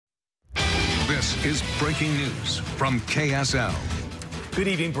This is breaking news from KSL. Good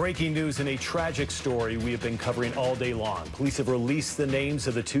evening. Breaking news in a tragic story we have been covering all day long. Police have released the names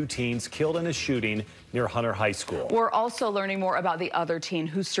of the two teens killed in a shooting near Hunter High School. We're also learning more about the other teen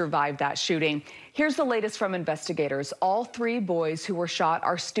who survived that shooting. Here's the latest from investigators. All three boys who were shot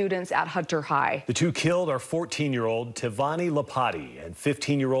are students at Hunter High. The two killed are 14-year-old Tivani Lapati and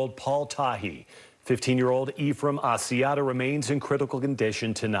 15-year-old Paul Tahi. 15-year-old Ephraim Asiata remains in critical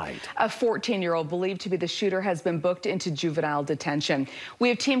condition tonight. A 14-year-old believed to be the shooter has been booked into juvenile detention. We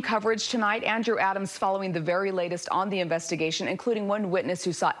have team coverage tonight. Andrew Adams following the very latest on the investigation, including one witness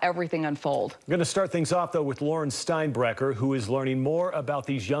who saw everything unfold. I'm going to start things off, though, with Lauren Steinbrecher, who is learning more about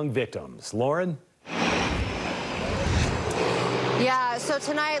these young victims. Lauren? Yeah, so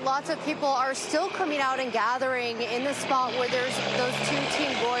tonight lots of people are still coming out and gathering in the spot where there's those two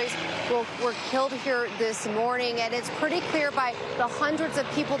teen boys were killed here this morning, and it's pretty clear by the hundreds of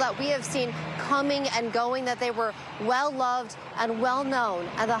people that we have seen coming and going that they were well loved and well known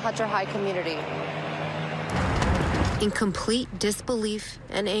at the Hunter High community. In complete disbelief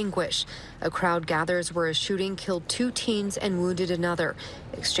and anguish, a crowd gathers where a shooting killed two teens and wounded another,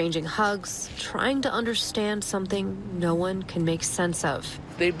 exchanging hugs, trying to understand something no one can make sense of.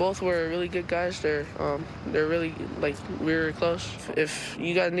 They both were really good guys. They're really, we were close. If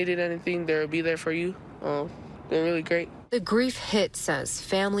you guys needed anything, they'll be there for you. They're really great. The grief hits as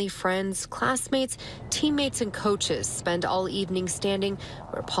family, friends, classmates, teammates, and coaches spend all evening standing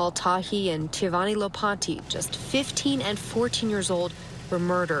where Paul Tahi and Tivani Lapati, just 15 and 14 years old, were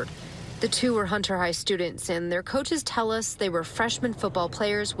murdered. The two were Hunter High students, and their coaches tell us they were freshman football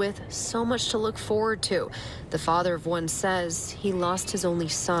players with so much to look forward to. The father of one says he lost his only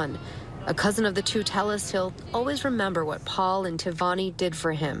son. A cousin of the two tell us he'll always remember what Paul and Tivani did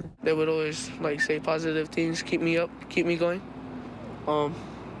for him. They would always say positive things, keep me up, keep me going. Now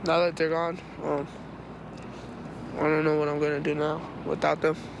that they're gone, I don't know what I'm going to do now without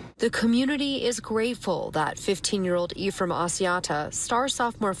them. The community is grateful that 15-year-old Ephraim Asiata, star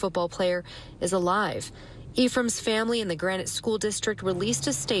sophomore football player, is alive. Ephraim's family and the Granite School District released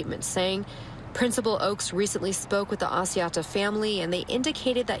a statement saying, Principal Oaks recently spoke with the Asiata family, and they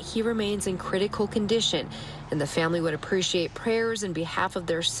indicated that he remains in critical condition, and the family would appreciate prayers in behalf of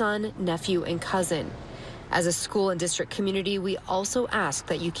their son, nephew, and cousin. As a school and district community, we also ask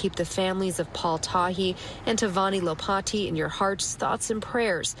that you keep the families of Paul Tahi and Tivani Lapati in your hearts, thoughts, and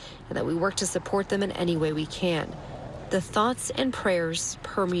prayers, and that we work to support them in any way we can. The thoughts and prayers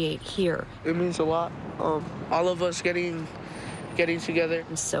permeate here. It means a lot. All of us getting together.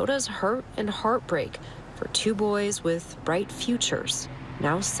 And so does hurt and heartbreak for two boys with bright futures,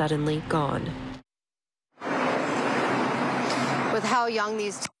 now suddenly gone. With how young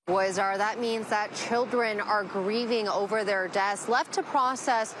these two boys are, that means that children are grieving over their deaths, left to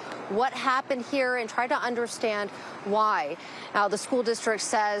process what happened here and try to understand why. Now, the school district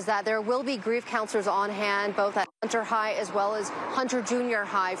says that there will be grief counselors on hand, both at Hunter High as well as Hunter Junior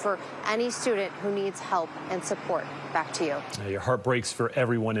High, for any student who needs help and support. Back to you. Your heart breaks for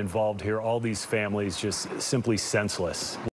everyone involved here. All these families just simply senseless.